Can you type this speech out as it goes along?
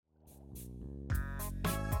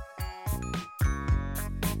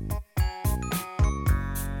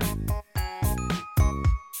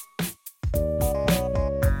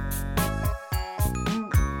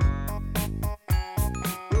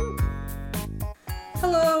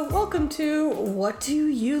welcome to What Do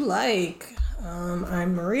You Like?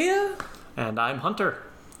 I'm Maria. And I'm Hunter.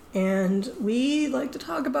 And we like to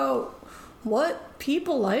talk about what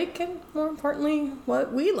people like and, more importantly,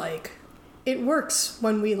 what we like. It works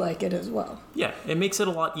when we like it as well. Yeah, it makes it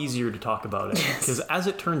a lot easier to talk about it. Because as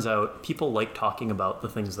it turns out, people like talking about the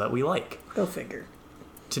things that we like. Go figure.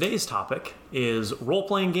 Today's topic is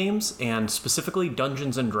role-playing games, and specifically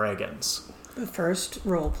Dungeons & Dragons. The first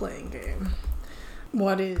role-playing game.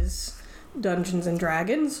 What is Dungeons &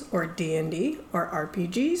 Dragons, or D&D, or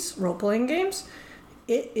RPGs, role-playing games?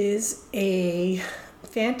 It is a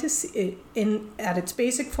fantasy, at its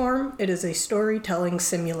basic form, it is a storytelling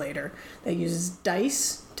simulator that uses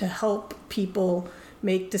dice to help people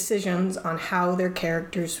make decisions on how their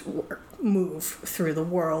characters move through the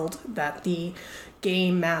world that the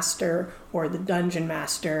game master or the dungeon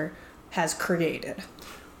master has created.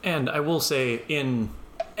 And I will say, in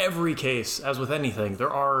every case, as with anything, there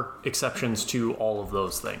are exceptions to all of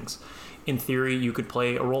those things. In theory, you could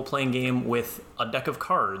play a role-playing game with a deck of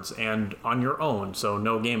cards and on your own, so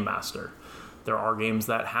no game master. There are games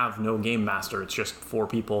that have no game master. It's just 4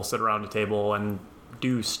 people sit around a table and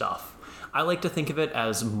do stuff. I like to think of it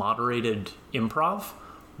as moderated improv,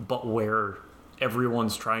 but where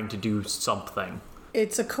everyone's trying to do something.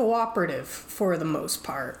 It's a cooperative for the most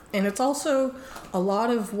part, and it's also a lot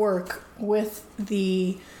of work with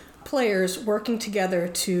the players working together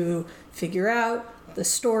to figure out the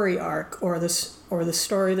story arc or the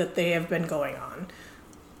story that they have been going on.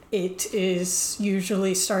 It is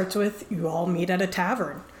usually starts with you all meet at a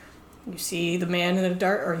tavern. You see the man in a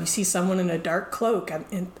dark, or you see someone in a dark cloak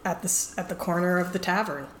at the corner of the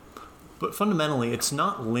tavern. But fundamentally, it's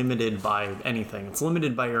not limited by anything. It's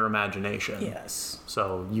limited by your imagination. Yes.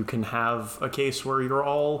 So you can have a case where you're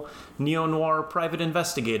all neo-noir private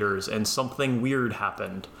investigators and something weird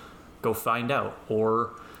happened. Go find out.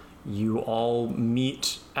 Or you all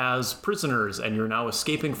meet as prisoners and you're now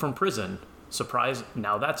escaping from prison. Surprise,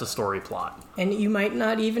 now that's a story plot. And you might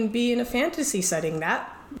not even be in a fantasy setting.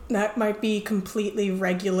 That might be completely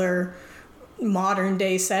regular modern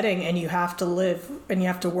day setting, and you have to live and you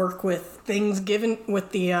have to work with things given,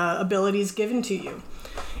 with the abilities given to you.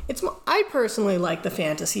 I personally like the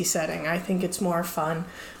fantasy setting. I think it's more fun.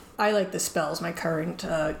 I like the spells. My current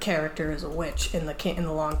character is a witch in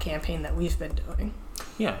the long campaign that we've been doing.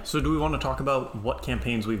 Yeah, so do we want to talk about what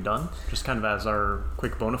campaigns we've done, just kind of as our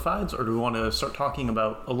quick bona fides, or do we want to start talking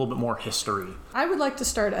about a little bit more history? I would like to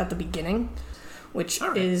start at the beginning, which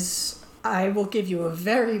is, I will give you a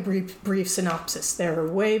very brief synopsis. There are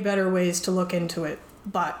way better ways to look into it,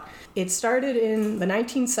 but it started in the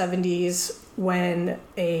 1970s when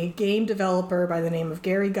a game developer by the name of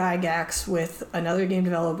Gary Gygax with another game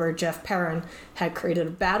developer, Jeff Perrin, had created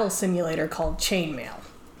a battle simulator called Chainmail.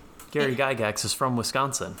 Gary Gygax is from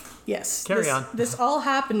Wisconsin. Yes. Carry on. This all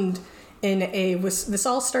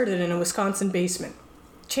started in a Wisconsin basement.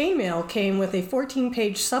 Chainmail came with a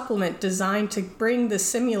 14-page supplement designed to bring the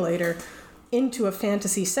simulator into a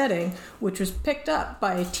fantasy setting, which was picked up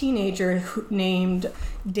by a teenager named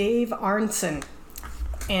Dave Arnson.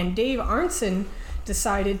 And Dave Arnson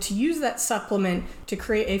decided to use that supplement to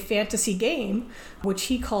create a fantasy game, which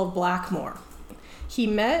he called Blackmore. He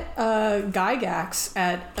met Gygax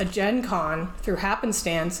at a Gen Con through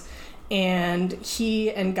happenstance, and he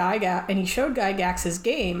showed Gygax his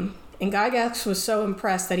game, and Gygax was so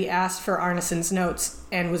impressed that he asked for Arneson's notes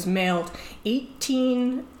and was mailed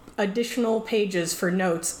 18 additional pages for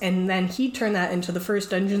notes, and then he turned that into the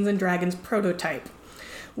first Dungeons & Dragons prototype,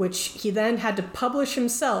 which he then had to publish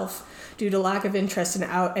himself due to lack of interest in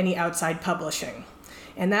any outside publishing.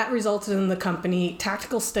 And that resulted in the company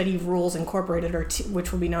Tactical Study Rules Incorporated,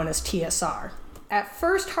 which will be known as TSR. At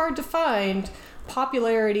first hard to find,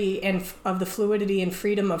 popularity of the fluidity and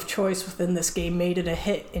freedom of choice within this game made it a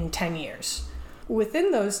hit in 10 years.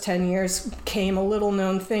 Within those 10 years came a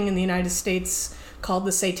little-known thing in the United States called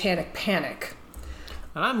the Satanic Panic.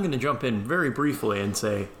 And I'm going to jump in very briefly and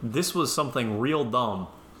say this was something real dumb.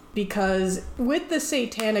 Because with the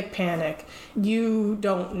Satanic Panic, you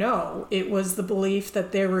don't know. It was the belief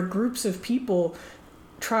that there were groups of people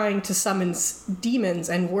trying to summon demons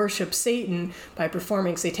and worship Satan by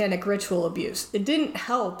performing satanic ritual abuse. It didn't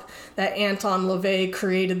help that Anton LaVey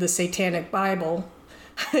created the Satanic Bible.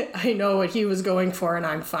 I know what he was going for, and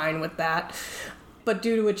I'm fine with that. But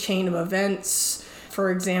due to a chain of events,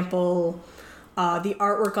 for example, the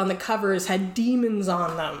artwork on the covers had demons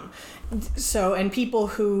on them. So, and people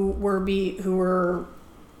who were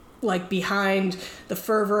behind the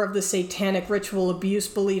fervor of the satanic ritual abuse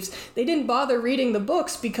beliefs, they didn't bother reading the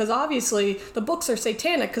books because obviously the books are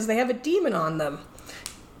satanic because they have a demon on them.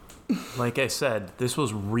 Like I said, this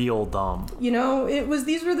was real dumb. You know,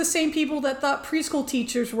 these were the same people that thought preschool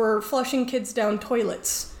teachers were flushing kids down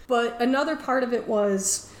toilets. But another part of it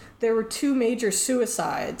was there were 2 major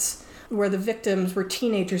suicides where the victims were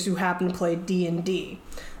teenagers who happened to play D&D.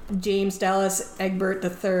 James Dallas Egbert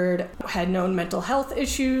III had known mental health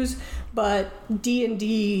issues, but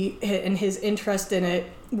D&D and his interest in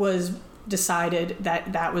it was decided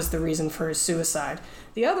that was the reason for his suicide.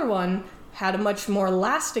 The other one had a much more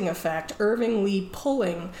lasting effect. Irving Lee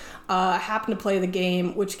Pulling happened to play the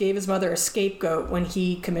game, which gave his mother a scapegoat when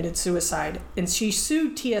he committed suicide. And she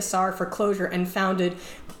sued TSR for closure and founded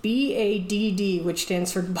BADD, which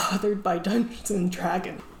stands for Bothered by Dungeons and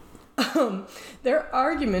Dragons. Their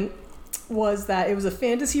argument was that it was a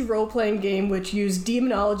fantasy role-playing game which used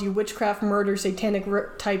demonology, witchcraft, murder, satanic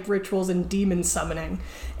type rituals, and demon summoning.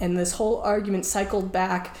 And this whole argument cycled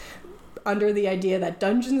back under the idea that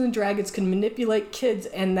Dungeons and Dragons can manipulate kids,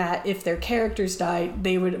 and that if their characters died,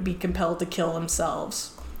 they would be compelled to kill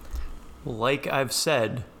themselves. Like I've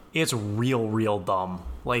said, it's real dumb.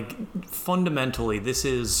 Like, fundamentally, this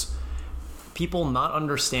is people not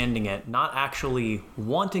understanding it, not actually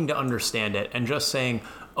wanting to understand it, and just saying,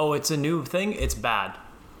 oh, it's a new thing, it's bad.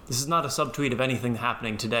 This is not a subtweet of anything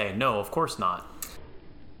happening today. No, of course not.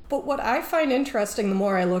 But what I find interesting the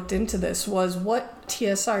more I looked into this was what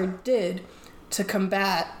TSR did to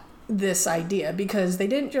combat this idea, because they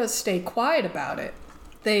didn't just stay quiet about it.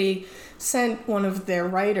 They sent one of their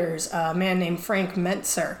writers, a man named Frank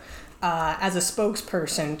Metzer, as a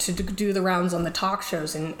spokesperson to do the rounds on the talk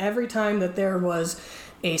shows. And every time that there was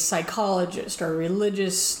a psychologist or a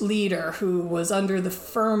religious leader who was under the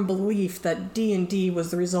firm belief that D&D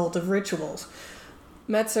was the result of rituals,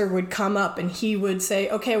 Metzer would come up and he would say,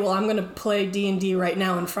 okay, well, I'm going to play D&D right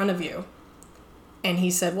now in front of you. And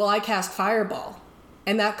he said, well, I cast Fireball.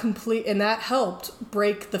 And that helped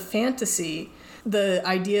break the fantasy. The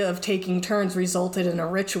idea of taking turns resulted in a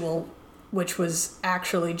ritual which was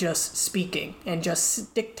actually just speaking and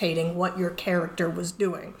just dictating what your character was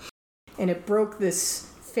doing. And it broke this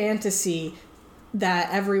fantasy that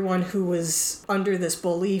everyone who was under this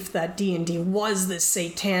belief that D&D was this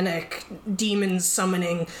satanic demon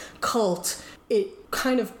summoning cult, it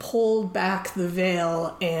kind of pulled back the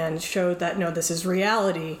veil and showed that, no, this is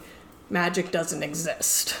reality. Magic doesn't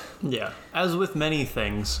exist. Yeah. As with many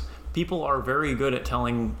things, people are very good at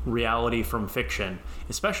telling reality from fiction,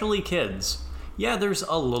 especially kids. Yeah, there's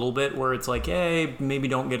a little bit where it's like, hey, maybe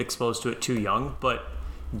don't get exposed to it too young, but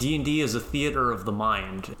D&D is a theater of the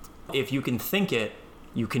mind. If you can think it,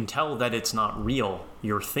 you can tell that it's not real.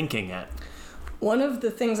 You're thinking it. One of the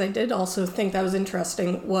things I did also think that was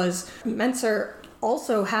interesting was Metzer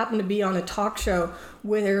also happened to be on a talk show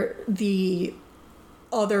where the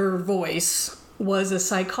other voice was a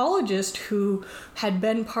psychologist who had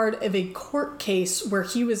been part of a court case where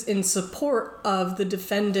he was in support of the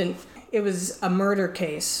defendant. It was a murder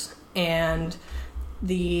case, and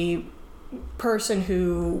the person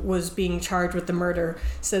who was being charged with the murder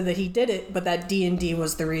said that he did it, but that D&D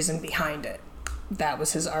was the reason behind it. That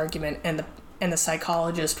was his argument, and the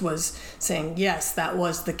psychologist was saying, yes, that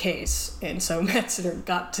was the case. And so Metzer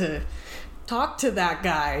got to talk to that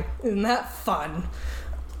guy. Isn't that fun?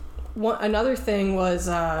 Another thing was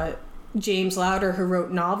James Lauder, who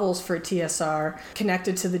wrote novels for TSR,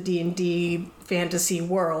 connected to the D&D fantasy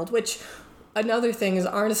world, which another thing is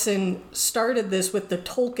Arneson started this with the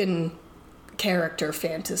Tolkien character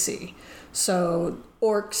fantasy. So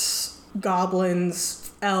orcs,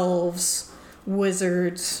 goblins, elves,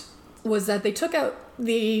 wizards, was that they took out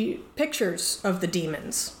the pictures of the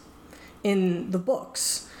demons in the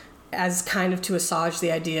books as kind of to assuage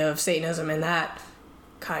the idea of Satanism, and that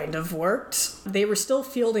kind of worked. They were still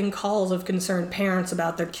fielding calls of concerned parents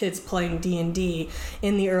about their kids playing D&D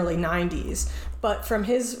in the early 90s. But from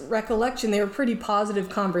his recollection, they were pretty positive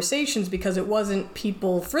conversations because it wasn't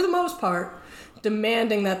people, for the most part,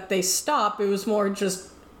 demanding that they stop. It was more just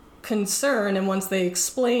concern, and once they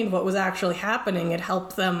explained what was actually happening, it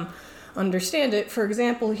helped them understand it. For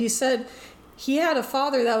example, he said he had a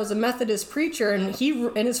father that was a Methodist preacher, and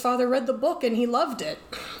his father read the book and he loved it.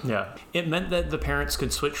 Yeah. It meant that the parents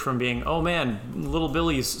could switch from being, oh man, little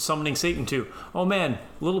Billy's summoning Satan, to, oh man,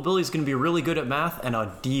 little Billy's going to be really good at math and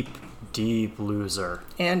a deep loser.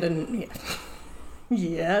 And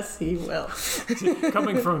yes, he will.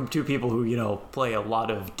 Coming from two people who, play a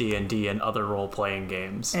lot of D&D and other role-playing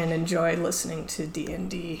games. And enjoy listening to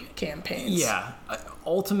D&D campaigns. Yeah.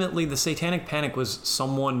 Ultimately, the Satanic Panic was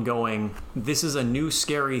someone going, this is a new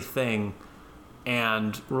scary thing,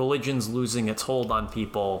 and religion's losing its hold on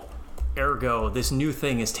people. Ergo, this new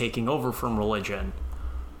thing is taking over from religion.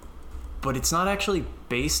 but it's not actually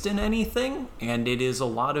based in anything, and it is a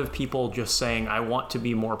lot of people just saying, I want to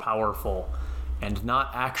be more powerful, and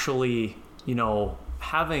not actually,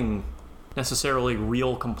 having necessarily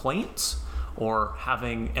real complaints or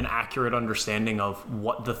having an accurate understanding of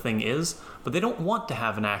what the thing is, but they don't want to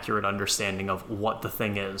have an accurate understanding of what the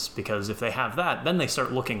thing is, because if they have that, then they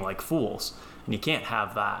start looking like fools, and you can't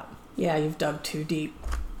have that. Yeah, you've dug too deep.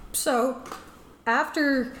 So,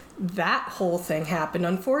 after that whole thing happened,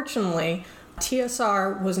 unfortunately,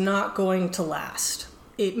 TSR was not going to last.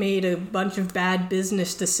 It made a bunch of bad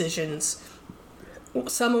business decisions,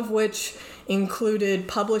 some of which included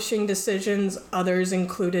publishing decisions, others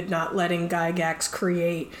included not letting Gygax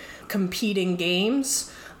create competing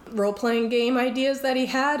games, role-playing game ideas that he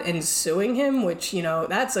had, and suing him, which,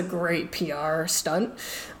 that's a great PR stunt.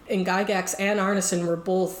 And Gygax and Arneson were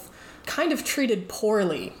both kind of treated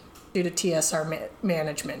poorly due to TSR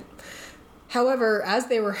management. However, as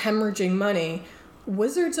they were hemorrhaging money,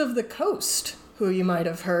 Wizards of the Coast, who you might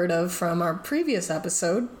have heard of from our previous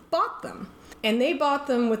episode, bought them. And they bought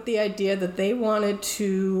them with the idea that they wanted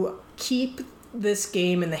to keep this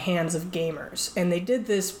game in the hands of gamers. And they did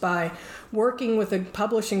this by working with a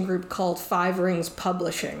publishing group called Five Rings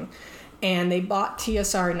Publishing. And they bought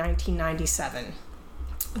TSR in 1997.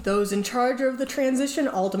 Those in charge of the transition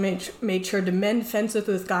ultimately made sure to mend fences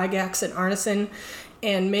with Gygax and Arneson,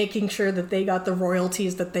 and making sure that they got the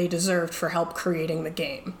royalties that they deserved for help creating the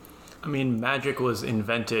game. I mean, Magic was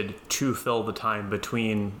invented to fill the time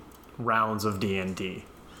between rounds of D&D.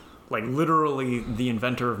 Like, literally, the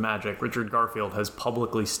inventor of Magic, Richard Garfield, has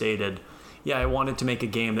publicly stated, yeah, I wanted to make a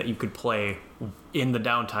game that you could play in the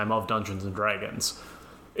downtime of Dungeons & Dragons.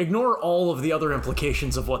 Ignore all of the other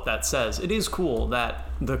implications of what that says. It is cool that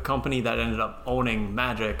the company that ended up owning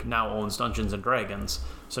Magic now owns Dungeons & Dragons,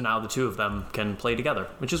 so now the two of them can play together,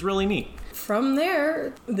 which is really neat. From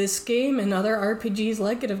there, this game and other RPGs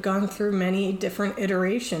like it have gone through many different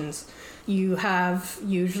iterations. You have,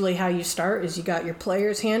 usually how you start is you got your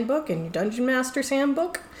player's handbook and your dungeon master's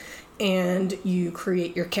handbook, and you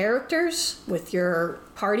create your characters with your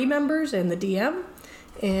party members and the DM,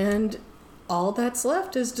 and all that's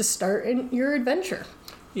left is to start your adventure.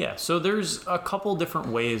 Yeah, so there's a couple different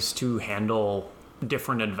ways to handle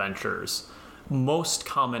different adventures. Most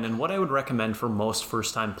common, and what I would recommend for most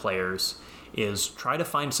first-time players, is try to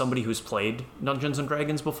find somebody who's played Dungeons &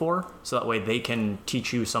 Dragons before, so that way they can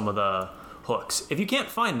teach you some of the hooks. If you can't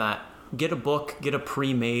find that, get a book, get a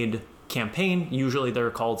pre-made campaign. Usually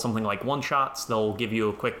they're called something like one-shots. They'll give you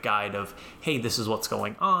a quick guide of, hey, this is what's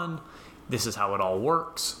going on, this is how it all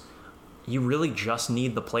works. You really just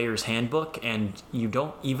need the player's handbook, and you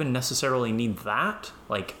don't even necessarily need that.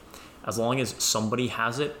 Like, as long as somebody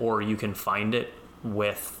has it, or you can find it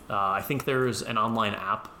with, I think there's an online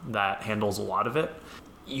app that handles a lot of it.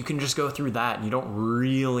 You can just go through that, and you don't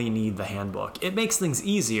really need the handbook. It makes things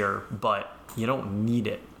easier, but you don't need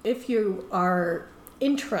it. If you are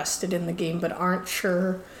interested in the game but aren't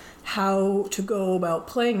sure how to go about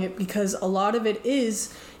playing it, because a lot of it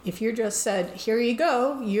is, if you're just said, here you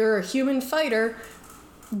go, you're a human fighter,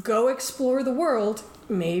 go explore the world,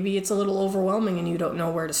 maybe it's a little overwhelming and you don't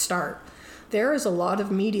know where to start. There is a lot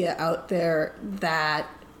of media out there that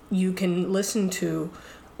you can listen to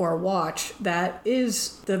or watch that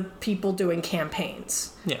is the people doing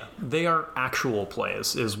campaigns. Yeah, they are actual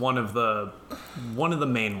plays is one of the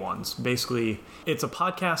main ones. Basically, it's a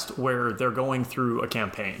podcast where they're going through a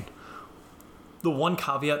campaign. The one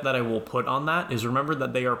caveat that I will put on that is remember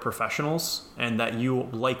that they are professionals and that you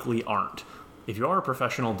likely aren't. If you are a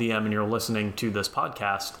professional DM and you're listening to this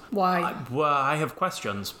podcast, why? I have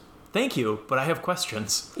questions. Thank you, but I have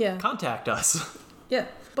questions. Yeah. Contact us. Yeah,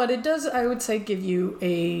 but it does, I would say, give you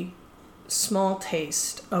a small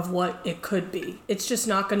taste of what it could be. It's just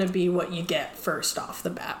not going to be what you get first off the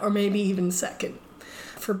bat, or maybe even second.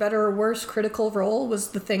 For better or worse, Critical Role was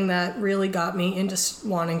the thing that really got me into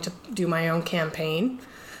wanting to do my own campaign.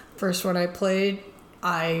 First one I played,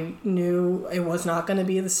 I knew it was not going to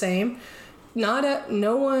be the same.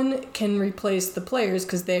 No one can replace the players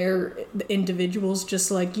because they're individuals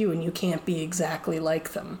just like you, and you can't be exactly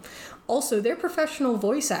like them. Also, they're professional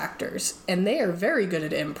voice actors, and they are very good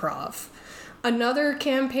at improv. Another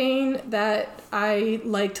campaign that I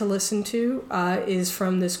like to listen to is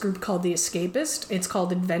from this group called The Escapist. It's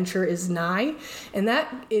called Adventure is Nigh, and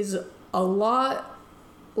that is a lot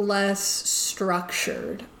less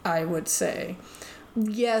structured, I would say.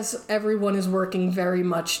 Yes, everyone is working very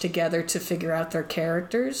much together to figure out their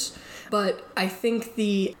characters, but I think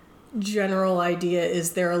the general idea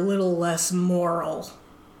is they're a little less moral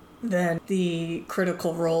than the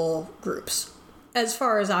Critical Role groups. as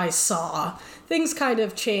far as I saw, things kind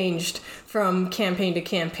of changed from campaign to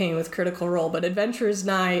campaign with Critical Role, but Adventurers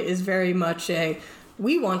Nigh is very much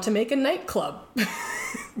we want to make a nightclub.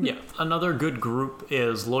 Yeah, another good group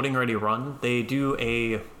is Loading Ready Run. They do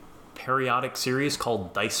a periodic series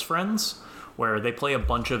called Dice Friends, where they play a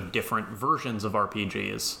bunch of different versions of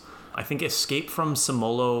RPGs. I think Escape from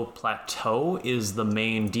Simolo Plateau is the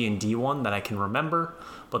main D&D one that I can remember,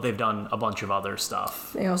 but they've done a bunch of other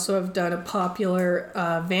stuff. They also have done a popular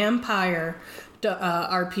vampire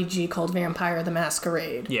RPG called Vampire the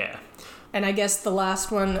Masquerade. Yeah. And I guess the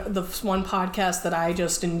one podcast that I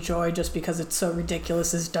just enjoy just because it's so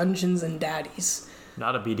ridiculous is Dungeons and Daddies.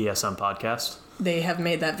 Not a BDSM podcast. They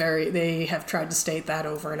have tried to state that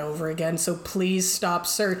over and over again, so please stop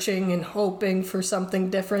searching and hoping for something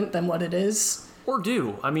different than what it is. Or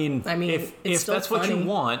do. I mean if that's funny. what you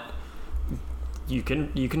want, you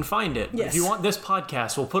can find it. Yes. If you want this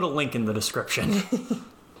podcast, we'll put a link in the description.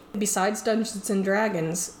 Besides Dungeons and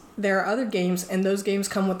Dragons, there are other games, and those games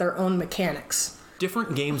come with their own mechanics.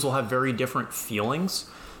 Different games will have very different feelings.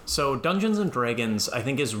 So Dungeons and Dragons, I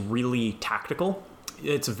think, is really tactical.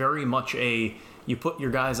 It's very much you put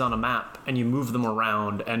your guys on a map and you move them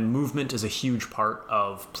around, and movement is a huge part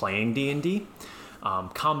of playing D&D.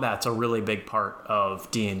 Combat's a really big part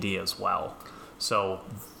of D&D as well. So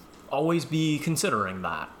always be considering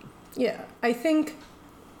that. Yeah, I think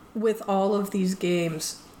with all of these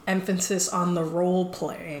games, emphasis on the role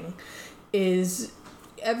playing is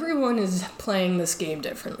everyone is playing this game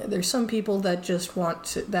differently. There's some people that just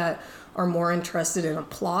that are more interested in a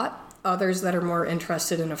plot, others that are more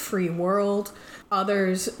interested in a free world,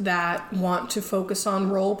 others that want to focus on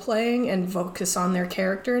role playing and focus on their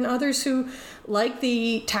character, and others who like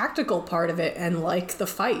the tactical part of it and like the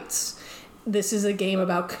fights. This is a game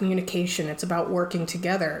about communication. It's about working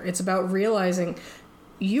together. It's about realizing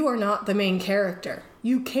you are not the main character.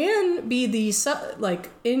 You can be the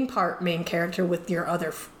in part main character with your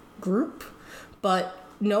other group, but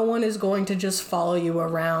no one is going to just follow you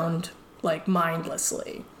around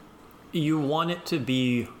mindlessly. You want it to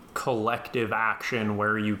be collective action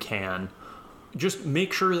where you can. Just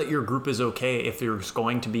make sure that your group is okay if you aren't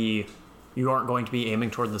going to be aiming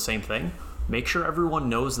toward the same thing. Make sure everyone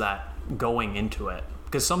knows that going into it,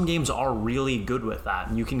 because some games are really good with that,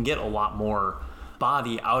 and you can get a lot more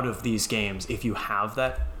body out of these games if you have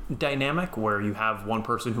that dynamic where you have one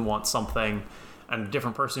person who wants something and a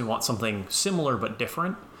different person who wants something similar but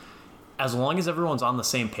different. As long as everyone's on the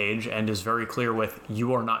same page and is very clear with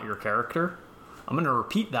you are not your character. I'm going to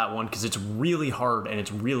repeat that one because it's really hard and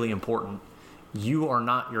it's really important. You are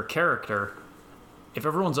not your character. If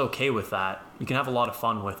everyone's okay with that, you can have a lot of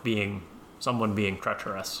fun with someone being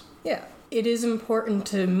treacherous. Yeah. It is important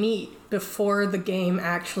to meet before the game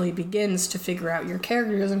actually begins to figure out your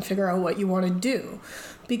characters and figure out what you want to do.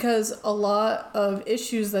 Because a lot of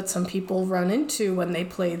issues that some people run into when they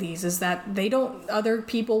play these is that other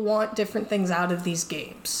people want different things out of these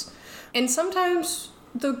games. And sometimes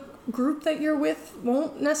the group that you're with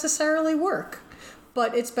won't necessarily work.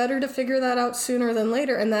 But it's better to figure that out sooner than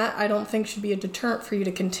later, and that I don't think should be a deterrent for you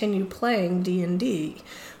to continue playing D&D.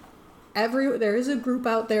 There is a group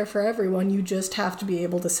out there for everyone. You just have to be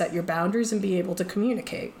able to set your boundaries and be able to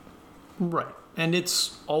communicate. Right. And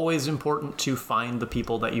it's always important to find the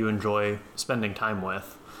people that you enjoy spending time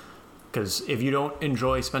with. Because if you don't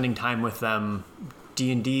enjoy spending time with them,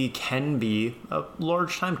 D&D can be a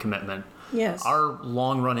large time commitment. Yes. Our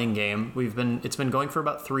long-running game, it's been going for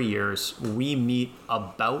about 3 years. We meet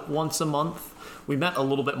about once a month. We met a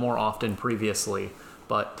little bit more often previously,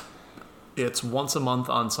 but it's once a month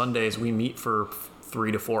on Sundays. We meet for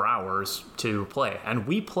 3 to 4 hours to play, and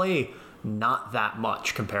we play not that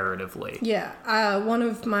much comparatively. Yeah, one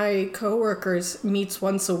of my coworkers meets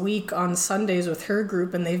once a week on Sundays with her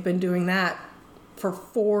group, and they've been doing that for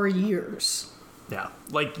 4 years. Yeah,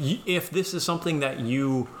 if this is something that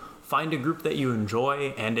you find a group that you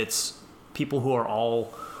enjoy, and it's people who are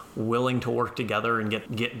all willing to work together and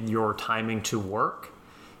get your timing to work,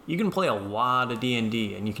 you can play a lot of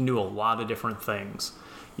D&D, and you can do a lot of different things.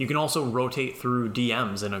 You can also rotate through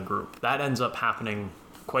DMs in a group. That ends up happening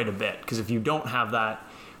quite a bit, because if you don't have that,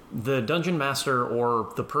 the dungeon master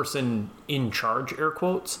or the person in charge, air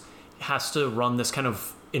quotes, has to run this kind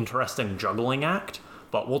of interesting juggling act.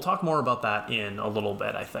 But we'll talk more about that in a little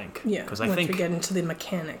bit, I think. Yeah, once we get into the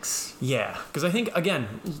mechanics. Yeah, because I think,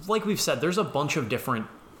 again, like we've said, there's a bunch of different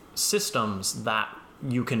systems that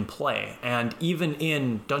you can play. And even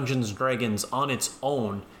in Dungeons & Dragons on its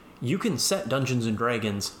own, you can set Dungeons &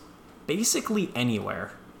 Dragons basically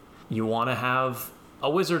anywhere. You want to have a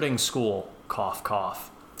wizarding school, cough,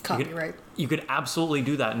 cough. copyright. You could absolutely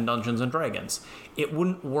do that in Dungeons and Dragons. It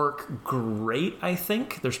wouldn't work great, I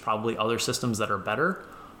think. There's probably other systems that are better,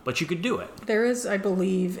 but you could do it. There is, I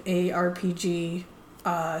believe, a RPG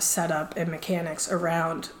setup and mechanics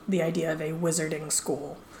around the idea of a wizarding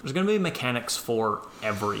school. There's going to be mechanics for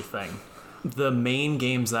everything. The main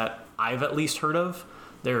games that I've at least heard of,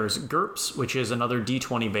 there's GURPS, which is another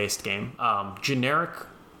D20 based game, generic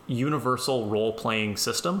universal role-playing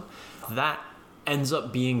system that ends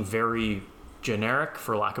up being very generic,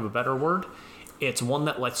 for lack of a better word. It's one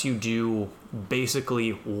that lets you do basically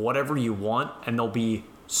whatever you want, and there'll be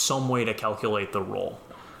some way to calculate the roll.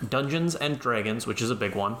 Dungeons and Dragons, which is a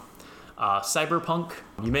big one. Cyberpunk,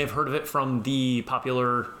 you may have heard of it from the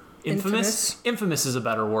popular Infamous. Infamous is a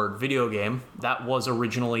better word, video game. That was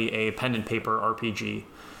originally a pen and paper RPG.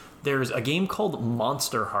 There's a game called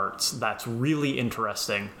Monster Hearts that's really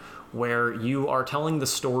interesting, where you are telling the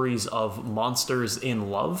stories of monsters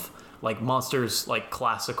in love, like monsters like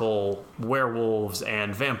classical werewolves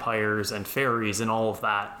and vampires and fairies and all of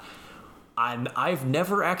that. And I've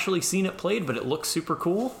never actually seen it played, but it looks super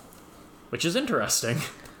cool, which is interesting.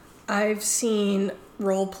 I've seen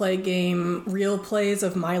role-play game real plays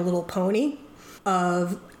of My Little Pony,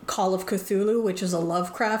 of Call of Cthulhu, which is a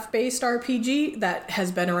Lovecraft-based RPG that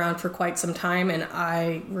has been around for quite some time, and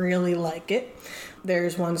I really like it.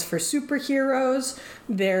 There's ones for superheroes.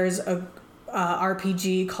 There's a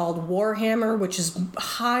RPG called Warhammer, which is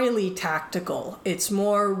highly tactical. It's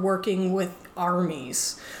more working with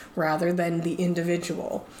armies rather than the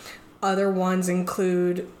individual. Other ones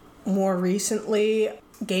include, more recently,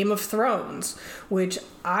 Game of Thrones, which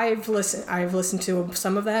I've listened to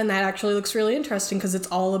some of that, and that actually looks really interesting because it's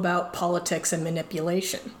all about politics and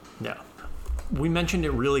manipulation. Yeah. We mentioned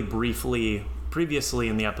it really briefly previously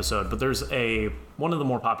in the episode, but there's one of the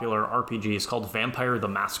more popular RPGs called Vampire the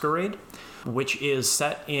Masquerade, which is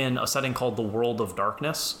set in a setting called the World of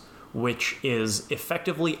Darkness, which is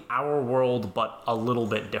effectively our world but a little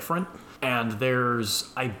bit different. And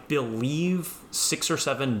there's, I believe, 6 or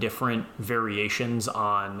 7 different variations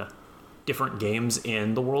on different games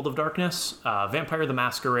in the World of Darkness. Vampire the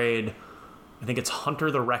Masquerade, I think it's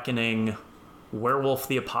Hunter the Reckoning, Werewolf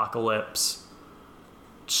the Apocalypse,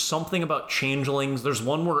 something about changelings. There's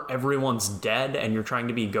one where everyone's dead and you're trying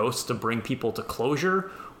to be ghosts to bring people to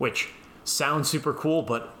closure, which sounds super cool,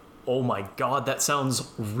 but oh my god, that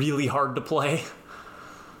sounds really hard to play.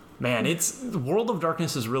 Man, World of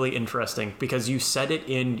Darkness is really interesting because you set it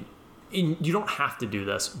in, you don't have to do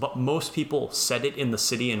this, but most people set it in the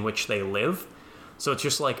city in which they live. So it's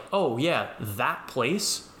just like, oh yeah, that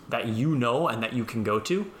place that you know and that you can go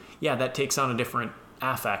to, yeah, that takes on a different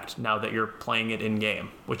affect now that you're playing it in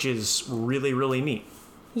game, which is really, really neat.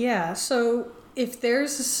 Yeah, so if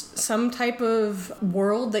there's some type of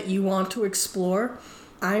world that you want to explore,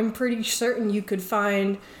 I'm pretty certain you could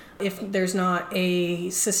find, if there's not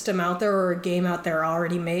a system out there or a game out there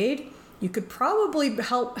already made, you could probably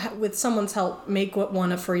help with someone's help make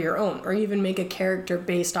one for your own, or even make a character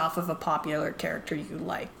based off of a popular character you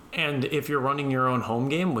like. And if you're running your own home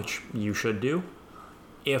game, which you should do,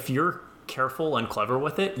 if you're careful and clever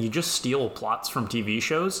with it, you just steal plots from TV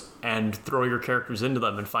shows and throw your characters into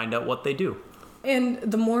them and find out what they do. And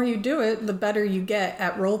the more you do it, the better you get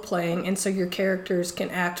at role-playing, and so your characters can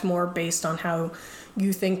act more based on how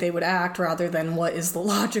you think they would act rather than what is the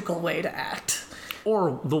logical way to act.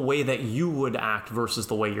 Or the way that you would act versus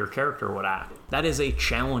the way your character would act. That is a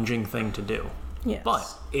challenging thing to do. Yes. But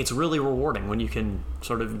it's really rewarding when you can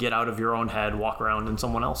sort of get out of your own head, walk around in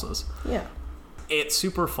someone else's. Yeah. It's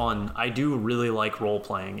super fun. I do really like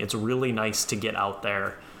role-playing. It's really nice to get out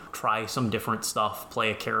there, try some different stuff,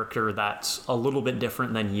 play a character that's a little bit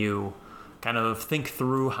different than you, kind of think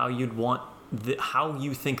through how you'd want, how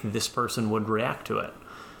you think this person would react to it.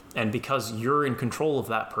 And because you're in control of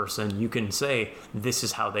that person, you can say, this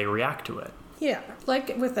is how they react to it. Yeah,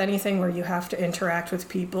 like with anything where you have to interact with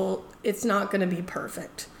people, it's not going to be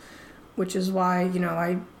perfect. Which is why,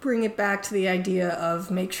 I bring it back to the idea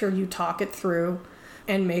of make sure you talk it through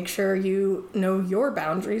and make sure you know your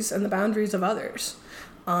boundaries and the boundaries of others.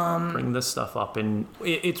 Bring this stuff up, and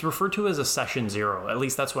it's referred to as a session 0. At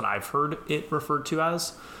least that's what I've heard it referred to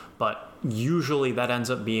as. But usually that ends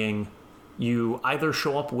up being you either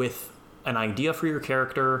show up with an idea for your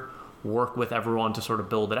character, work with everyone to sort of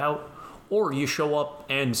build it out, or you show up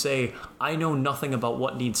and say, I know nothing about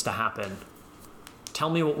what needs to happen. Tell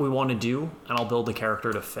me what we want to do, and I'll build a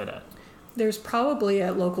character to fit it. There's probably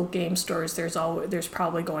at local game stores, there's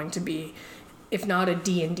probably going to be, if not a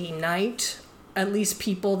D&D night, at least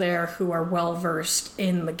people there who are well versed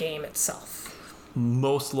in the game itself.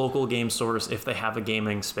 most local game stores, if they have a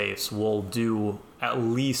gaming space, will do at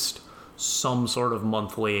least some sort of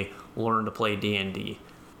monthly learn to play D&D.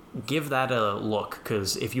 Give that a look,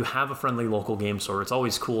 because if you have a friendly local game store, it's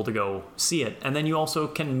always cool to go see it. And then you also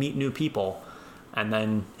can meet new people. And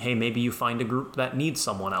then, hey, maybe you find a group that needs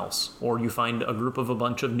someone else, or you find a group of a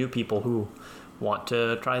bunch of new people who want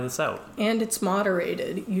to try this out. And it's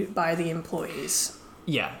moderated by the employees.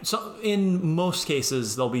 Yeah, so in most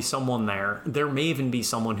cases, there'll be someone there. There may even be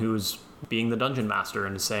someone who's being the dungeon master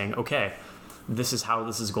and is saying, okay, this is how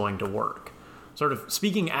this is going to work. Sort of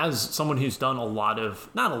speaking as someone who's done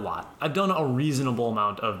I've done a reasonable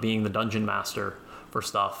amount of being the dungeon master for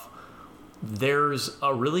stuff. There's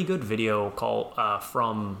a really good video called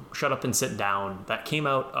from Shut Up and Sit Down that came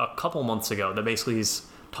out a couple months ago that basically is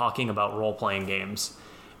talking about role-playing games.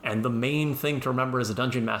 And the main thing to remember as a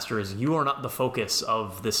dungeon master is you are not the focus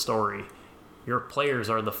of this story. Your players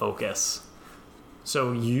are the focus.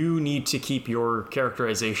 So you need to keep your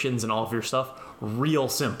characterizations and all of your stuff real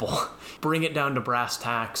simple. Bring it down to brass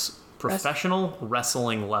tacks, professional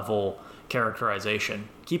wrestling level characterization.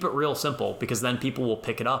 Keep it real simple, because then people will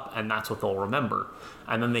pick it up and that's what they'll remember.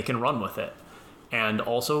 And then they can run with it. And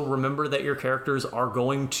also remember that your characters are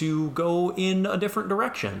going to go in a different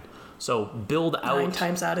direction. So build out 9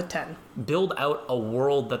 times out of 10. Build out a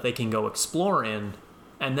world that they can go explore in,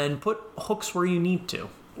 and then put hooks where you need to.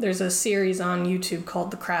 There's a series on YouTube called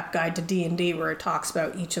The Crap Guide to D&D where it talks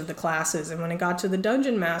about each of the classes. And when it got to the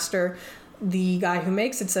Dungeon Master, the guy who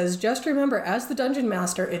makes it says, just remember, as the Dungeon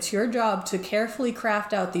Master, it's your job to carefully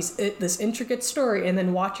craft out this intricate story and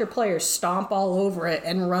then watch your players stomp all over it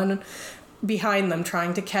and run behind them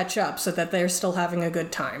trying to catch up so that they're still having a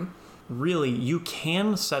good time. Really, you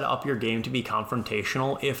can set up your game to be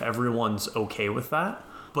confrontational if everyone's okay with that.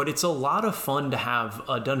 But it's a lot of fun to have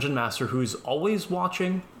a dungeon master who's always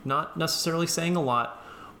watching, not necessarily saying a lot,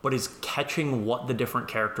 but is catching what the different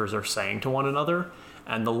characters are saying to one another.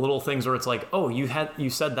 And the little things where it's like, oh, you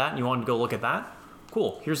said that and you wanted to go look at that?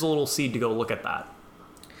 Cool, here's a little seed to go look at that.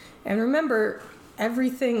 And remember,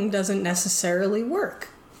 everything doesn't necessarily work.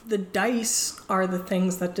 The dice are the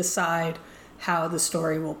things that decide how the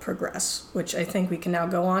story will progress, which I think we can now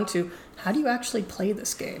go on to. How do you actually play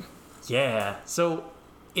this game? Yeah, so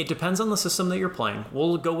it depends on the system that you're playing.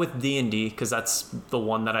 We'll go with D&D because that's the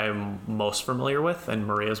one that I'm most familiar with and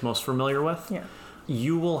Maria's most familiar with. Yeah.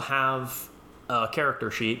 You will have a character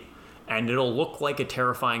sheet and it'll look like a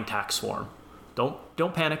terrifying tax swarm.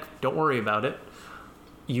 Don't panic. Don't worry about it.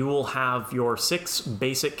 You will have your 6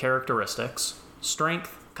 basic characteristics: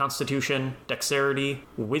 strength, constitution, dexterity,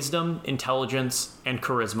 wisdom, intelligence, and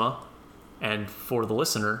charisma. And for the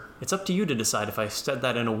listener, it's up to you to decide if I said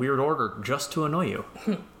that in a weird order just to annoy you.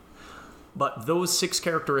 But those 6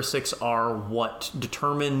 characteristics are what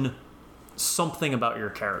determine something about your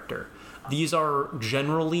character. These are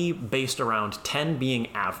generally based around 10 being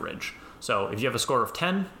average. So if you have a score of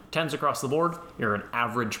 10, 10's across the board, you're an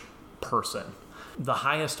average person. The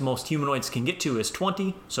highest most humanoids can get to is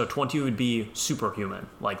 20, so 20 would be superhuman.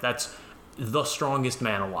 Like, that's the strongest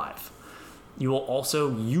man alive. You will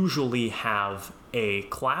also usually have a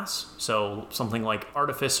class, so something like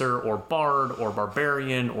artificer or bard or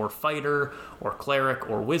barbarian or fighter or cleric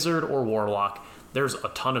or wizard or warlock. There's a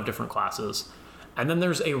ton of different classes. And then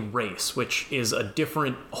there's a race, which is a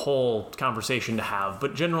different whole conversation to have.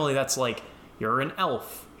 But generally that's like, you're an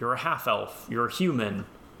elf, you're a half-elf, you're a human,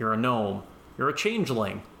 you're a gnome, you're a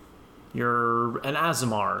changeling, you're an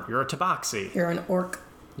Aasimar, you're a tabaxi. You're an orc.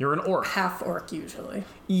 You're an orc. Half orc, usually.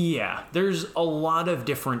 Yeah, there's a lot of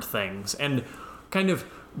different things. And kind of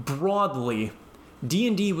broadly,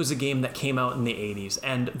 D&D was a game that came out in the 80s,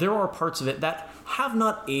 and there are parts of it that have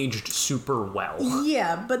not aged super well.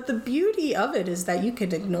 Yeah, but the beauty of it is that you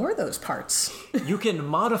can ignore those parts. You can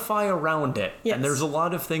modify around it. Yes. And there's a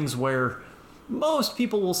lot of things where most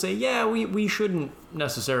people will say, yeah, we shouldn't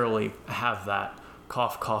necessarily have that.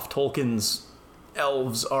 Cough, cough. Tolkien's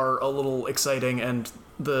elves are a little exciting, and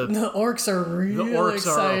the orcs are really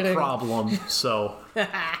exciting. Are a problem, so.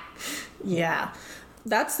 Yeah.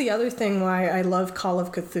 That's the other thing why I love Call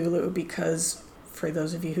of Cthulhu, because for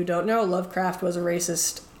those of you who don't know, Lovecraft was a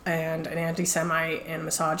racist and an anti-Semite and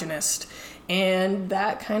misogynist. And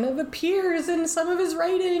that kind of appears in some of his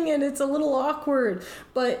writing, and it's a little awkward.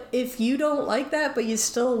 But if you don't like that, but you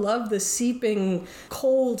still love the seeping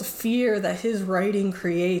cold fear that his writing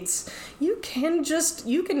creates, you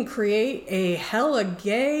can create a hella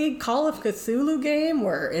gay Call of Cthulhu game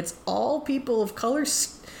where it's all people of color,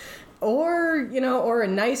 or a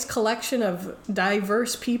nice collection of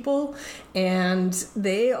diverse people, and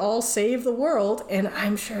they all save the world, and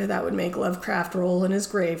I'm sure that would make Lovecraft roll in his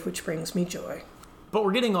grave, which brings me joy. But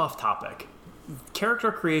we're getting off topic.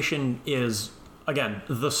 Character creation is, again,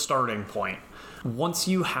 the starting point. Once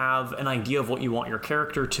you have an idea of what you want your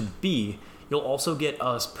character to be, you'll also get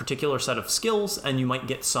a particular set of skills, and you might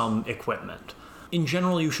get some equipment. In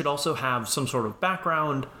general, you should also have some sort of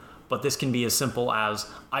background, but this can be as simple as,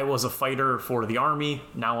 I was a fighter for the army,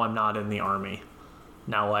 now I'm not in the army.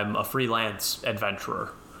 Now I'm a freelance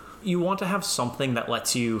adventurer. You want to have something that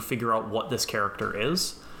lets you figure out what this character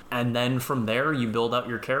is, and then from there you build out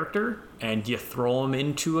your character and you throw them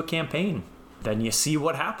into a campaign. Then you see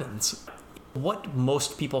what happens. What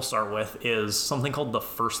most people start with is something called the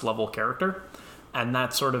first level character, and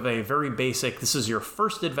that's sort of a very basic, this is your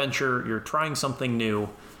first adventure, you're trying something new,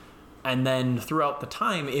 and then throughout the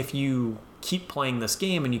time, if you keep playing this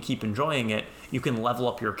game and you keep enjoying it, you can level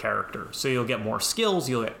up your character. So you'll get more skills,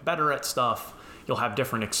 you'll get better at stuff, you'll have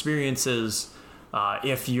different experiences.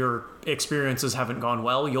 If your experiences haven't gone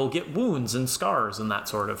well, you'll get wounds and scars and that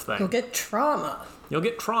sort of thing. You'll get trauma.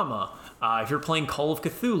 If you're playing Call of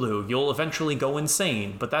Cthulhu, you'll eventually go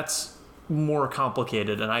insane, but that's more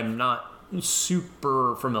complicated, and I'm not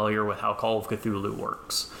super familiar with how Call of Cthulhu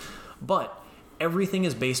works. But everything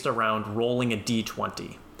is based around rolling a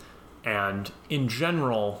d20. And in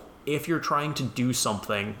general, if you're trying to do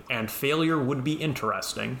something, and failure would be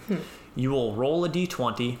interesting, you will roll a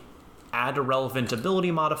d20, add a relevant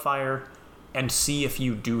ability modifier, and see if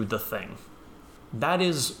you do the thing. That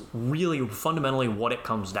is really fundamentally what it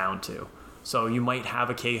comes down to. So you might have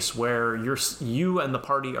a case where you and the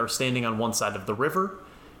party are standing on one side of the river.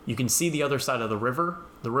 You can see the other side of the river.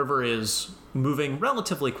 The river is moving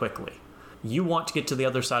relatively quickly. You want to get to the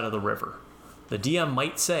other side of the river. The DM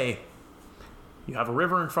might say, you have a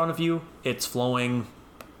river in front of you. It's flowing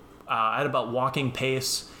at about walking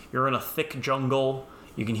pace. You're in a thick jungle.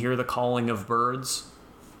 You can hear the calling of birds.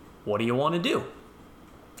 What do you want to do?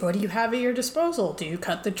 What do you have at your disposal? Do you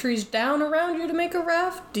cut the trees down around you to make a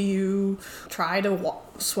raft? Do you try to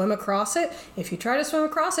swim across it? If you try to swim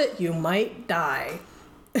across it, you might die.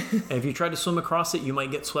 If you try to swim across it, you might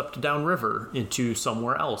get swept downriver into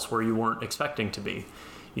somewhere else where you weren't expecting to be.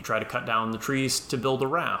 You try to cut down the trees to build a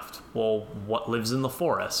raft. Well, what lives in the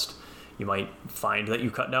forest? You might find that you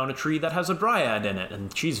cut down a tree that has a dryad in it,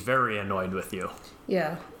 and she's very annoyed with you.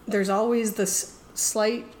 Yeah, there's always this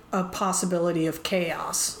slight possibility of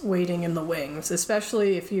chaos waiting in the wings,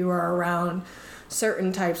 especially if you are around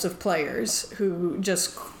certain types of players who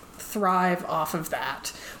just thrive off of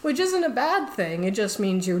that, which isn't a bad thing. It just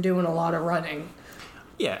means you're doing a lot of running.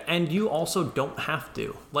 Yeah, and you also don't have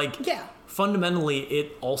to. Fundamentally,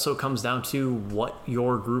 it also comes down to what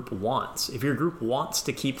your group wants. If your group wants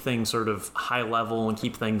to keep things sort of high level and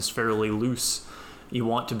keep things fairly loose, you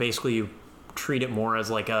want to basically treat it more as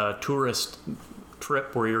like a tourist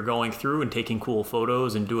trip where you're going through and taking cool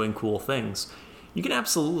photos and doing cool things. You can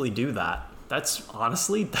absolutely do that. That's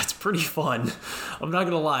pretty fun. I'm not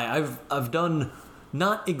gonna lie. I've done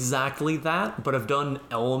not exactly that, but I've done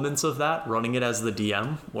elements of that running it as the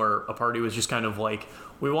DM, where a party was just kind of like,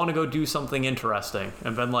 we want to go do something interesting,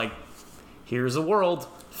 and been like, here's a world,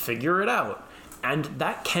 figure it out. And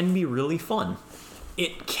that can be really fun.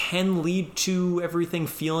 It can lead to everything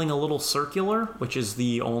feeling a little circular, which is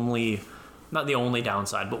not the only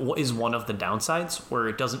downside, but what is one of the downsides, where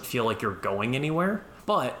it doesn't feel like you're going anywhere.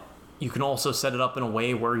 But you can also set it up in a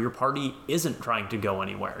way where your party isn't trying to go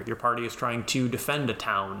anywhere. Your party is trying to defend a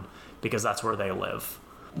town because that's where they live.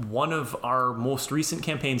 One of our most recent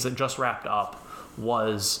campaigns that just wrapped up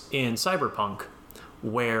was in Cyberpunk,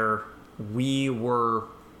 where we were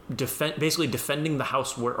basically defending the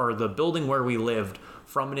house or the building where we lived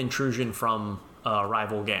from an intrusion from a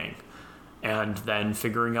rival gang, and then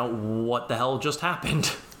figuring out what the hell just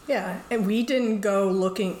happened. Yeah, and we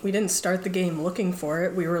didn't start the game looking for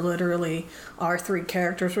it. We were literally, our three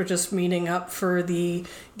characters were just meeting up for the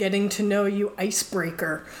getting to know you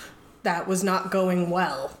icebreaker. That was not going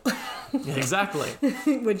well. Exactly.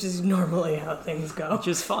 Which is normally how things go. Which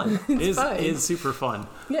is fun. It is super fun.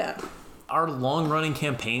 Yeah. Our long-running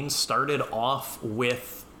campaign started off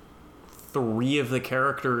with 3 of the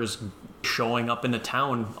characters showing up in a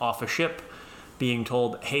town off a ship, being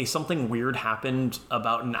told, hey, something weird happened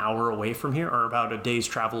about an hour away from here, or about a day's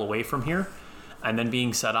travel away from here, and then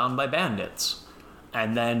being set on by bandits.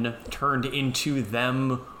 And then turned into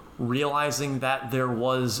them realizing that there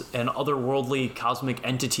was an otherworldly cosmic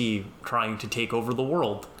entity trying to take over the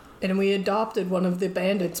world. And we adopted one of the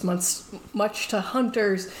bandits, much to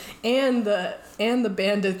Hunter's and the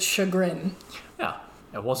bandits' chagrin. Yeah,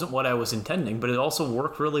 it wasn't what I was intending, but it also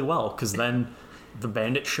worked really well, because then the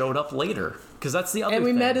bandit showed up later. Because that's the other thing. And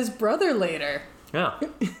we met his brother later. Yeah.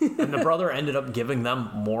 And the brother ended up giving them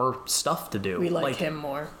more stuff to do. We like him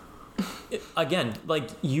more. Again, like,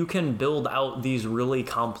 you can build out these really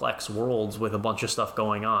complex worlds with a bunch of stuff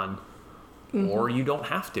going on, or you don't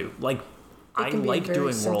have to. Like, I like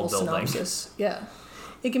doing world building. Synopsis. Yeah.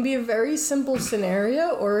 It can be a very simple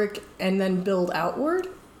scenario, and then build outward,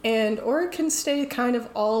 or it can stay kind of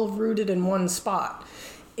all rooted in one spot.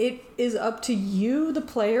 It is up to you, the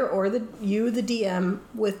player, or the DM,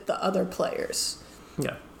 with the other players.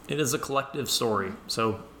 Yeah. It is a collective story,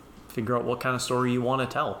 so figure out what kind of story you want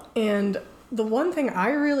to tell. And the one thing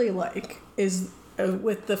I really like is,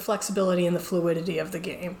 with the flexibility and the fluidity of the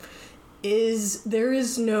game, is there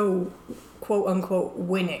is no quote-unquote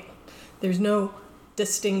winning. There's no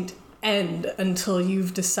distinct end until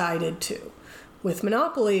you've decided to. With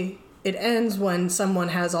Monopoly, it ends when someone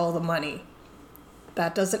has all the money.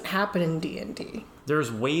 That doesn't happen in D&D.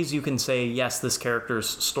 There's ways you can say, yes, this character's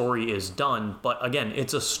story is done, but again,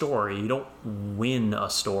 it's a story. You don't win a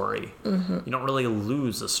story. You don't really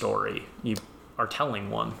lose a story. You are telling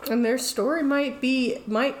one. And their story might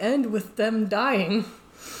end with them dying.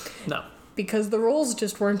 No. Because the rolls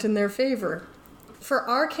just weren't in their favor. For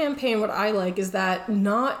our campaign, what I like is that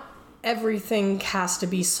not everything has to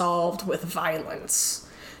be solved with violence.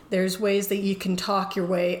 There's ways that you can talk your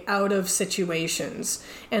way out of situations.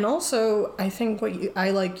 And also, I think what I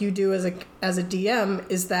like you do as a DM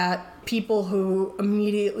is that people who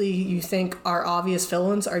immediately you think are obvious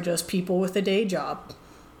villains are just people with a day job.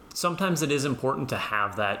 Sometimes it is important to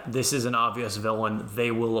have that. This is an obvious villain.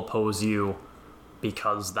 They will oppose you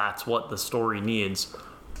because that's what the story needs.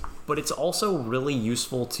 But it's also really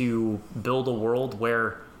useful to build a world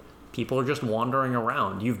where people are just wandering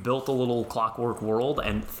around. You've built a little clockwork world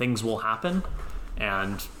and things will happen,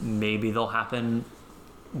 and maybe they'll happen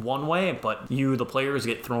one way, but you, the players,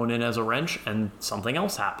 get thrown in as a wrench and something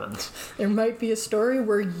else happens. There might be a story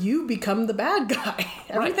where you become the bad guy.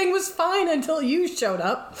 Everything was fine until you showed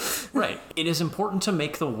up. Right. It is important to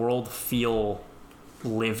make the world feel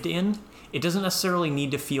lived in. It doesn't necessarily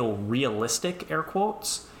need to feel realistic, air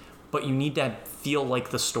quotes, but you need to feel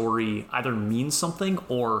like the story either means something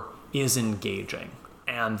or is engaging.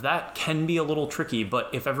 And that can be a little tricky, but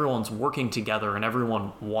if everyone's working together and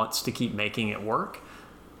everyone wants to keep making it work,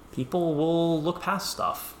 people will look past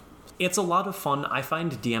stuff. It's a lot of fun. I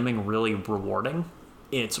find DMing really rewarding.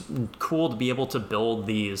 It's cool to be able to build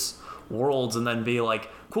these worlds and then be like,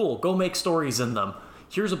 cool, go make stories in them.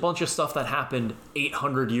 Here's a bunch of stuff that happened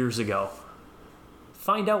 800 years ago.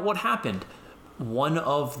 Find out what happened. One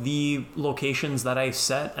of the locations that I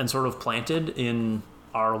set and sort of planted in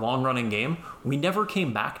our long-running game, we never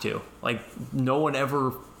came back to. Like, no one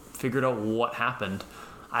ever figured out what happened.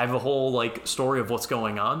 I have a whole, like, story of what's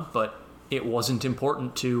going on, but it wasn't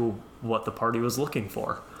important to what the party was looking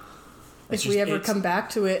for. If we ever come back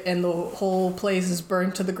to it and the whole place is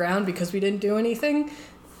burned to the ground because we didn't do anything,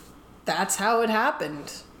 that's how it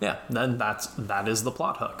happened. Yeah, then that is the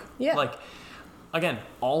plot hook. Yeah. Like, again,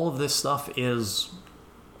 all of this stuff is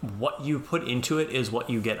what you put into it is what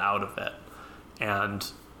you get out of it. And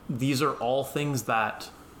these are all things that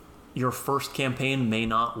your first campaign may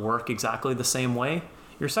not work exactly the same way.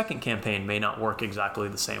 Your second campaign may not work exactly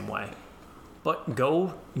the same way. But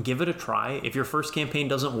go give it a try. If your first campaign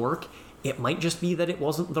doesn't work, it might just be that it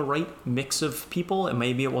wasn't the right mix of people, and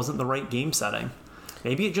maybe it wasn't the right game setting.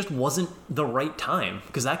 Maybe it just wasn't the right time,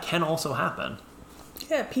 because that can also happen.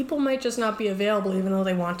 Yeah, people might just not be available even though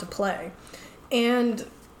they want to play. And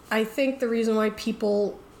I think the reason why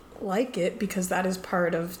people like it, because that is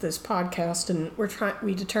part of this podcast and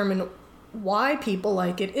we determine why people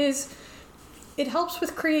like it, is it helps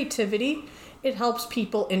with creativity. It helps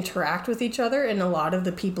people interact with each other, and a lot of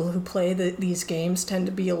the people who play these games tend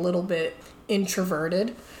to be a little bit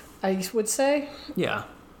introverted, I would say. Yeah.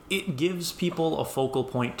 It gives people a focal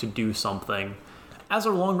point to do something. As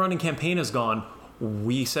our long-running campaign has gone,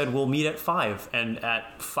 we said we'll meet at 5, and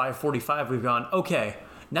at 5:45 we've gone, okay,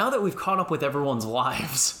 now that we've caught up with everyone's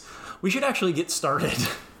lives, we should actually get started.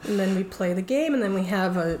 And then we play the game, and then we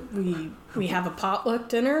have a potluck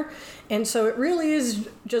dinner, and so it really is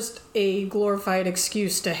just a glorified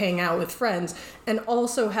excuse to hang out with friends, and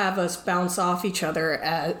also have us bounce off each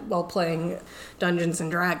other while playing Dungeons and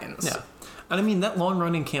Dragons. Yeah, and I mean that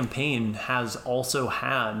long-running campaign has also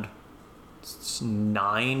had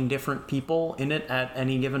 9 different people in it at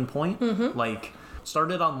any given point. Mm-hmm. Like,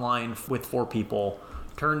 started online with 4 people,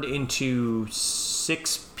 turned into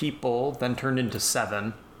 6 people, then turned into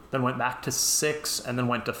 7, then went back to 6, and then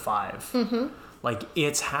went to 5. Mm-hmm. Like,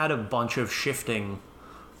 it's had a bunch of shifting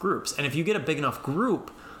groups. And if you get a big enough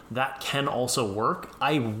group, that can also work.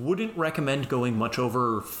 I wouldn't recommend going much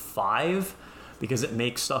over 5, because it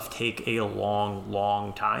makes stuff take a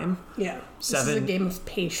long time. Yeah. This is a game of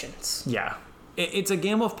patience. Yeah. It's a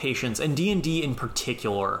game of patience, and D&D in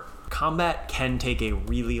particular, combat can take a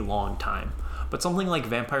really long time. But something like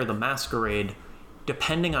Vampire the Masquerade,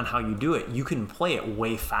 depending on how you do it, you can play it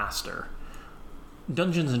way faster.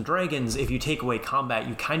 Dungeons and Dragons, if you take away combat,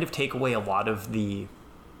 you kind of take away a lot of the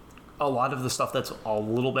stuff that's a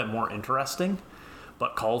little bit more interesting.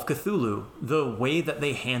 But Call of Cthulhu, the way that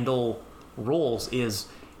they handle rolls is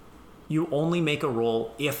you only make a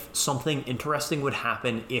roll if something interesting would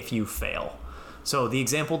happen if you fail. So the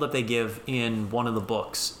example that they give in one of the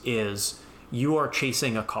books is you are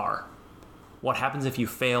chasing a car. What happens if you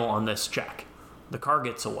fail on this check? The car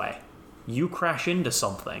gets away. You crash into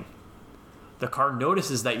something. The car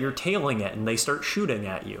notices that you're tailing it and they start shooting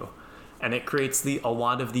at you. And it creates a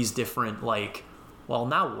lot of these different, well,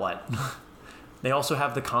 now what? They also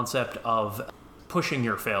have the concept of pushing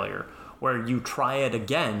your failure, where you try it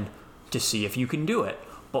again to see if you can do it.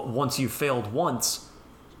 But once you've failed once,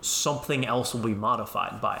 something else will be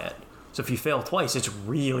modified by it. So if you fail twice, it's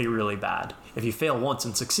really, really bad. If you fail once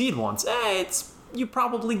and succeed once, you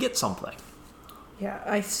probably get something. Yeah,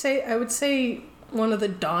 I would say one of the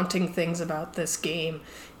daunting things about this game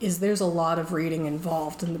is there's a lot of reading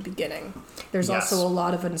involved in the beginning. There's also a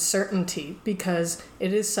lot of uncertainty because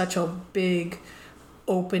it is such a big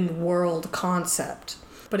open world concept.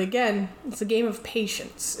 But again, it's a game of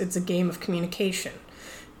patience. It's a game of communication.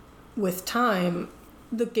 With time,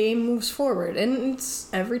 the game moves forward, and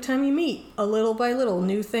it's every time you meet, a little by little,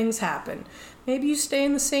 new things happen. Maybe you stay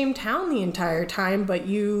in the same town the entire time, but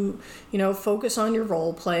you focus on your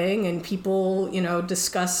role playing and people,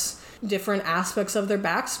 discuss different aspects of their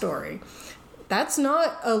backstory. That's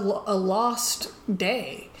not a lost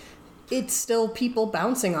day. It's still people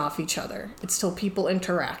bouncing off each other. It's still people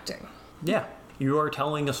interacting. Yeah. You are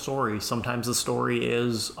telling a story. Sometimes the story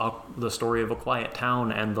is the story of a quiet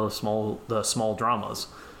town and the small dramas.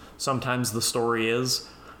 Sometimes the story is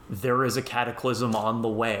there is a cataclysm on the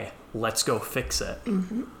way. Let's go fix it.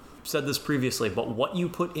 Mm-hmm. I've said this previously, but what you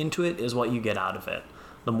put into it is what you get out of it.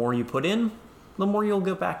 The more you put in, the more you'll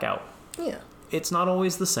get back out. Yeah. It's not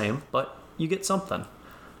always the same, but you get something.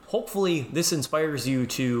 Hopefully this inspires you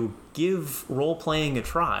to give role-playing a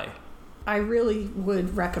try. I really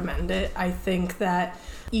would recommend it. I think that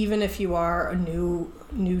even if you are new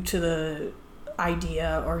to the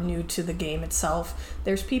idea or new to the game itself,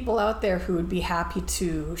 there's people out there who would be happy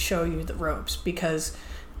to show you the ropes, because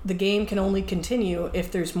the game can only continue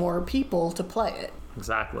if there's more people to play it.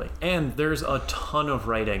 Exactly. And there's a ton of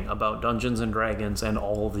writing about Dungeons and Dragons and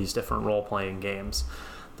all of these different role-playing games.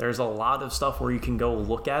 There's a lot of stuff where you can go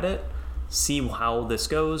look at it, see how this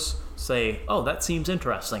goes, say, oh, that seems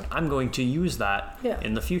interesting. I'm going to use that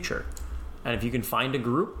in the future. And if you can find a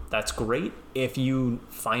group, that's great. If you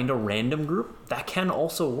find a random group, that can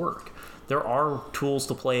also work. There are tools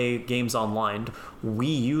to play games online. We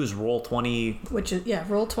use Roll20.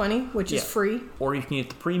 Roll20, which is free. Or you can get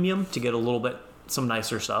the premium to get some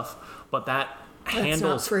nicer stuff. But that's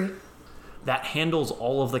not free. That handles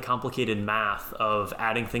all of the complicated math of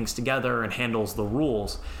adding things together and handles the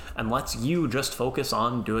rules and lets you just focus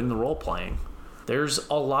on doing the role playing. There's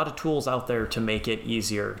a lot of tools out there to make it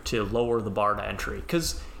easier to lower the bar to entry.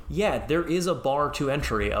 Because, there is a bar to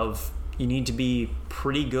entry of you need to be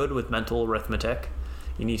pretty good with mental arithmetic.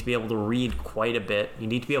 You need to be able to read quite a bit. You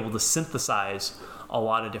need to be able to synthesize a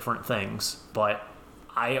lot of different things. But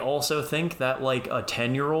I also think that a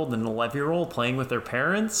 10-year-old and an 11-year-old playing with their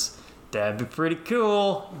parents, that'd be pretty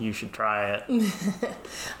cool. You should try it.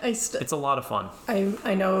 It's a lot of fun.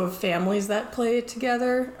 I know of families that play it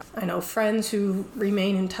together. I know friends who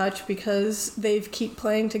remain in touch because they keep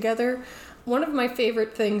playing together. One of my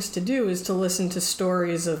favorite things to do is to listen to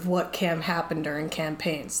stories of what can happen during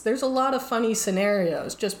campaigns. There's a lot of funny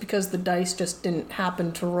scenarios just because the dice just didn't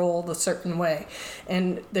happen to roll the certain way.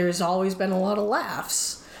 And there's always been a lot of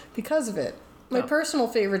laughs because of it. My personal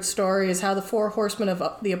favorite story is how the 4 horsemen of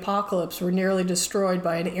the apocalypse were nearly destroyed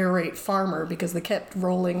by an irate farmer because they kept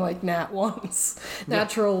rolling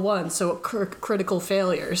natural ones, so critical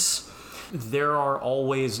failures. There are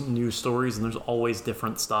always new stories and there's always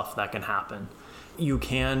different stuff that can happen. You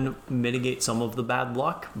can mitigate some of the bad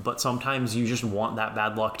luck, but sometimes you just want that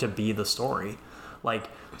bad luck to be the story.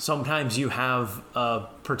 Sometimes you have a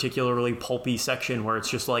particularly pulpy section where it's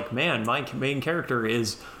just man, my main character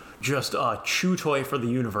is just a chew toy for the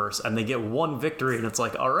universe, and they get one victory and it's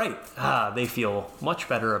all right, they feel much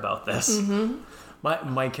better about this.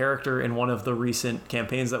 Mm-hmm. My character in one of the recent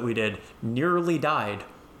campaigns that we did nearly died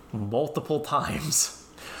multiple times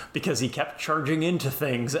because he kept charging into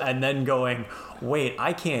things and then going, wait,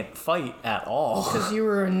 I can't fight at all. Because you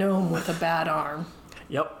were a gnome with a bad arm.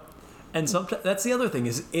 Yep. And sometimes that's the other thing,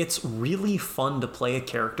 is it's really fun to play a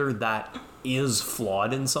character that is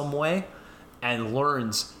flawed in some way and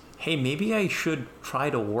learns, hey, maybe I should try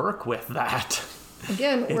to work with that.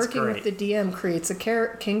 Again, It's working great. with the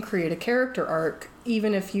DM can create a character arc,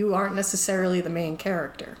 even if you aren't necessarily the main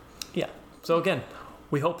character. Yeah. So again,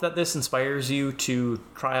 we hope that this inspires you to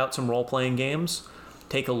try out some role-playing games.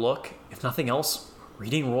 Take a look. If nothing else,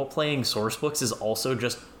 reading role-playing source books is also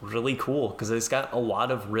just really cool because it's got a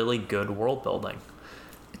lot of really good world building.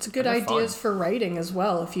 It's good They're ideas fun. for writing as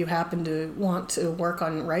well if you happen to want to work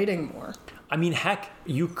on writing more. I mean, heck,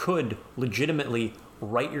 you could legitimately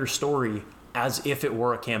write your story as if it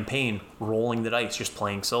were a campaign, rolling the dice, just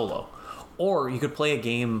playing solo. Or you could play a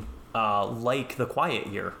game like The Quiet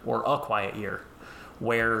Year or A Quiet Year,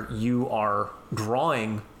 where you are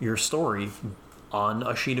drawing your story on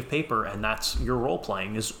a sheet of paper, and that's your role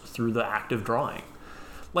playing is through the act of drawing.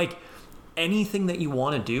 Like, anything that you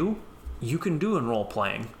want to do, you can do in role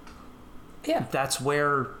playing. Yeah. That's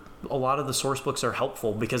where a lot of the source books are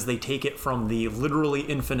helpful, because they take it from the literally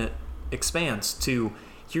infinite expanse to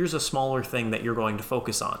here's a smaller thing that you're going to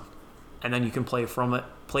focus on, and then you can play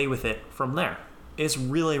with it from there. It's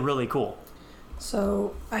really, really cool.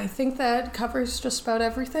 So I think that covers just about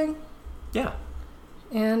everything. Yeah.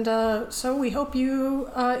 And so we hope you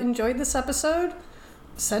enjoyed this episode.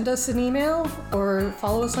 Send us an email or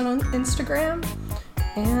follow us on Instagram.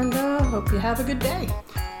 And hope you have a good day.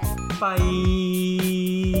 Bye.